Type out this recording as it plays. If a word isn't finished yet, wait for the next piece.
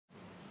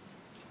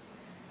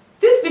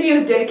video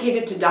is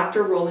dedicated to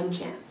Dr. Roland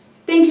Chan.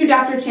 Thank you,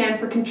 Dr. Chan,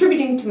 for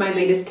contributing to my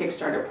latest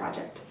Kickstarter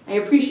project. I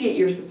appreciate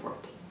your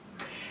support.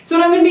 So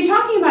what I'm going to be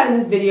talking about in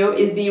this video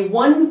is the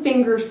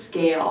one-finger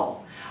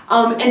scale.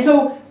 And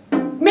so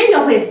maybe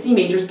I'll play a C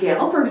major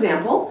scale, for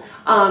example,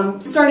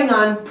 starting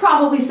on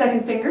probably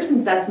second finger,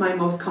 since that's my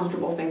most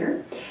comfortable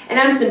finger. And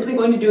I'm simply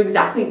going to do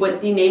exactly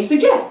what the name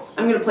suggests.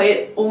 I'm going to play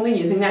it only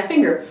using that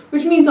finger,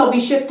 which means I'll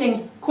be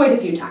shifting quite a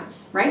few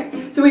times,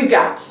 right? So we've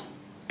got...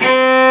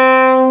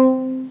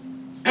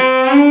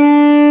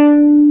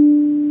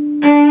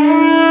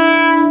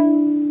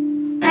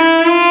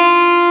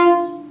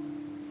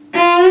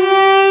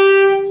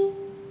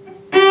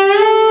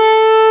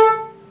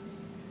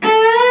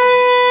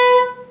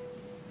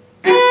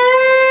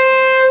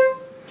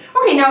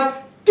 Now,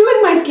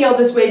 doing my scale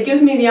this way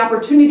gives me the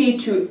opportunity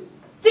to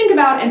think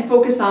about and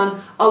focus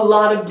on a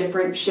lot of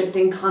different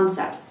shifting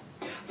concepts.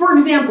 For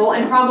example,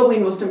 and probably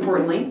most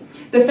importantly,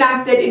 the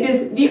fact that it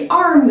is the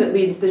arm that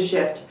leads the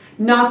shift,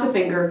 not the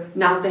finger,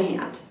 not the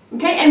hand.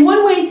 Okay? And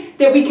one way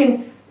that we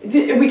can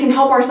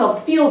help ourselves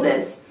feel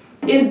this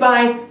is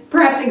by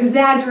perhaps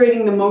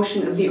exaggerating the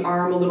motion of the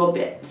arm a little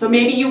bit. So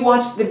maybe you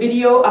watched the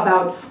video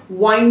about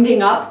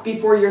winding up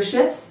before your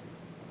shifts.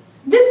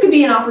 This could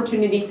be an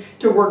opportunity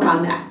to work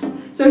on that.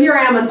 So here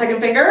I am on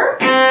second finger.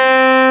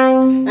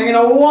 I'm going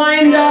to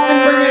wind up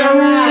and bring it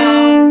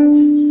around.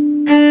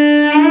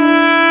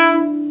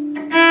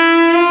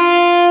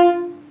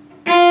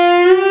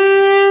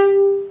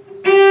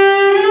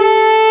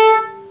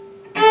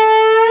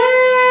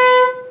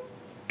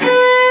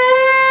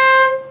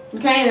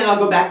 Okay, and then I'll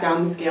go back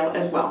down the scale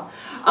as well.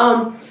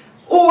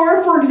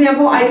 Or, for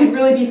example, I could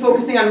really be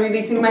focusing on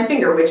releasing my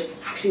finger, which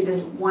actually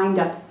this wind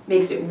up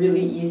makes it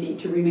really easy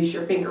to release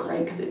your finger,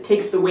 right? Because it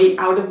takes the weight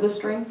out of the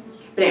string.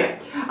 But anyway,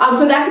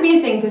 so that could be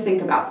a thing to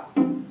think about.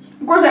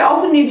 Of course, I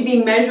also need to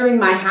be measuring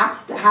my half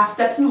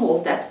steps and whole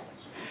steps.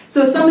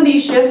 So some of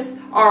these shifts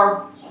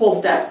are whole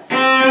steps,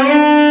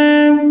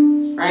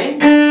 right?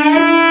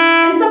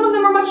 And some of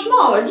them are much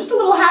smaller, just a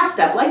little half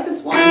step, like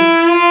this one.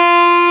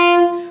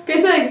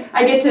 Okay, so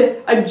I get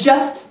to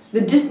adjust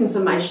the distance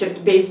of my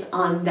shift based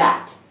on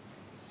that.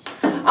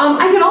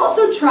 I could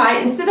also try,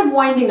 instead of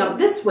winding up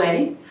this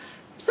way,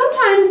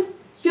 sometimes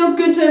feels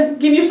good to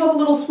give yourself a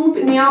little swoop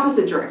in the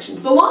opposite direction.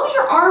 So long as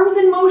your arm's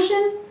in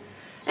motion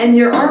and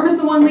your arm is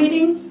the one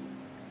leading,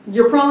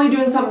 you're probably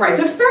doing something right.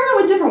 So experiment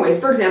with different ways.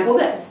 For example,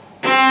 this.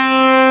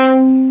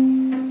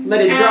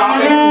 Let it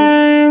drop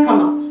and come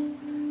up.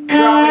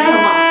 Drop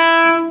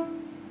and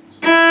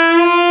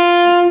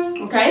come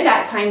up. Okay,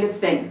 that kind of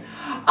thing.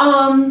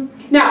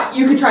 Now,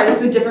 you could try this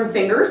with different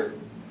fingers.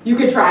 You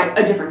could try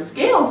a different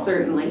scale,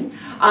 certainly.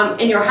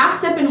 And your half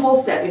step and whole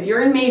step, if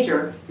you're in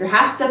major, your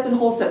half step and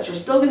whole steps are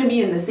still going to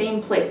be in the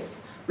same place,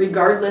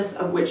 regardless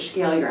of which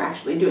scale you're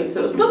actually doing. So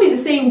it'll still be the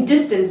same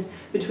distance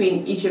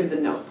between each of the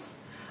notes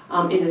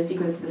in the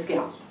sequence of the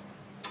scale.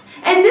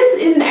 And this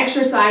is an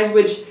exercise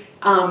which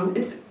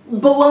it's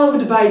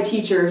beloved by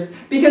teachers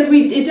because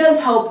it does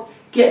help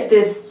get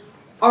this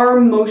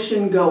arm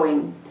motion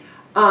going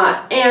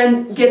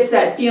and gets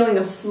that feeling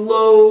of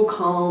slow,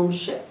 calm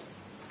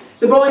shifts.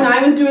 The bowing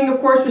I was doing, of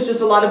course, was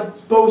just a lot of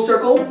bow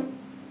circles.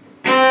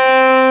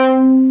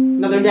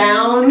 Another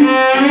down.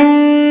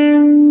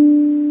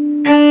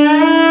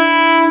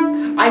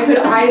 I could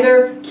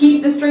either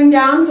keep the string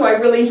down so I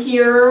really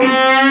hear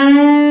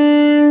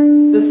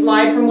the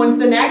slide from one to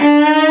the next,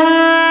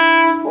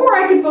 or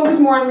I could focus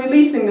more on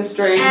releasing the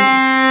string. Oops,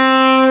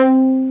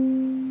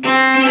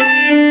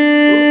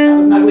 that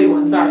was an ugly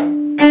one, sorry.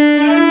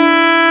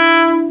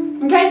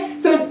 Okay,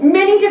 so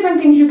many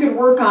different things you could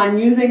work on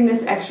using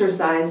this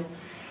exercise.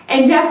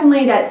 And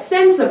definitely that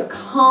sense of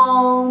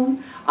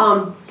calm.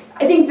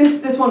 I think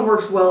this one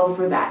works well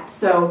for that.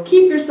 So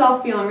keep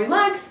yourself feeling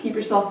relaxed, keep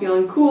yourself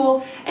feeling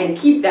cool, and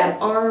keep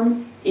that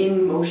arm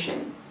in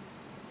motion.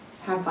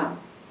 Have fun.